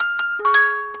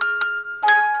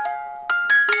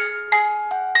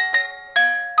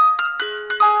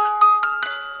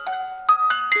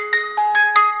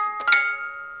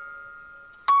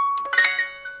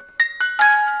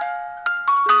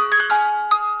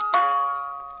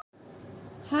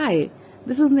Hi,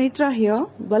 this is Netra here.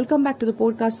 Welcome back to the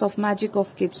podcast of Magic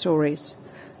of Kids Stories.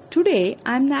 Today,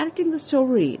 I am narrating the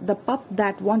story, The Pup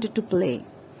That Wanted to Play.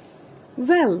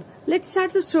 Well, let's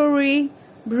start the story.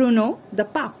 Bruno, the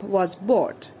pup, was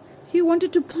bored. He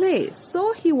wanted to play,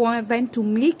 so he went to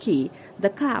Milky,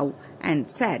 the cow,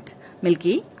 and said,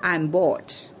 "Milky, I am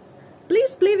bored.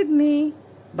 Please play with me."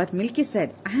 But Milky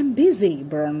said, "I am busy,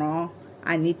 Bruno.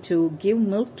 I need to give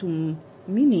milk to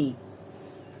Minnie."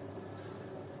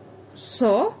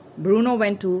 So Bruno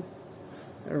went to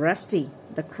Rusty,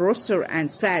 the rooster,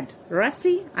 and said,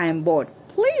 "Rusty, I am bored.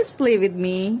 Please play with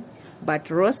me." But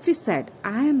Rusty said,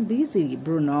 "I am busy,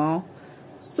 Bruno."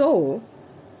 So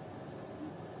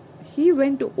he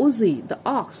went to Uzi, the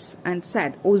ox, and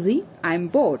said, "Uzi, I am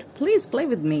bored. Please play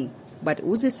with me." But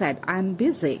Uzi said, "I am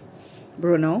busy,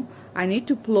 Bruno. I need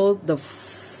to plow the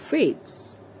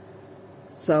fields."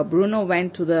 So Bruno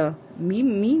went to the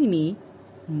Mimi.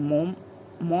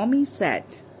 Mommy said,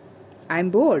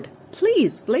 "I'm bored.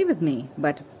 Please play with me."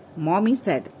 But Mommy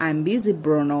said, "I'm busy,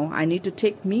 Bruno. I need to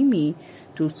take Mimi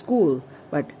to school.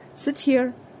 But sit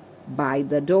here by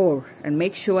the door and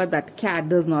make sure that cat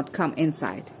does not come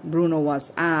inside." Bruno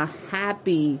was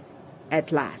happy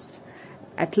at last.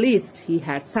 At least he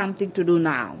had something to do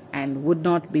now and would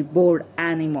not be bored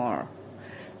anymore.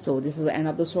 So this is the end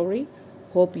of the story.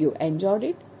 Hope you enjoyed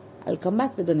it. I'll come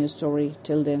back with a new story.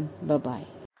 Till then,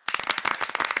 bye-bye.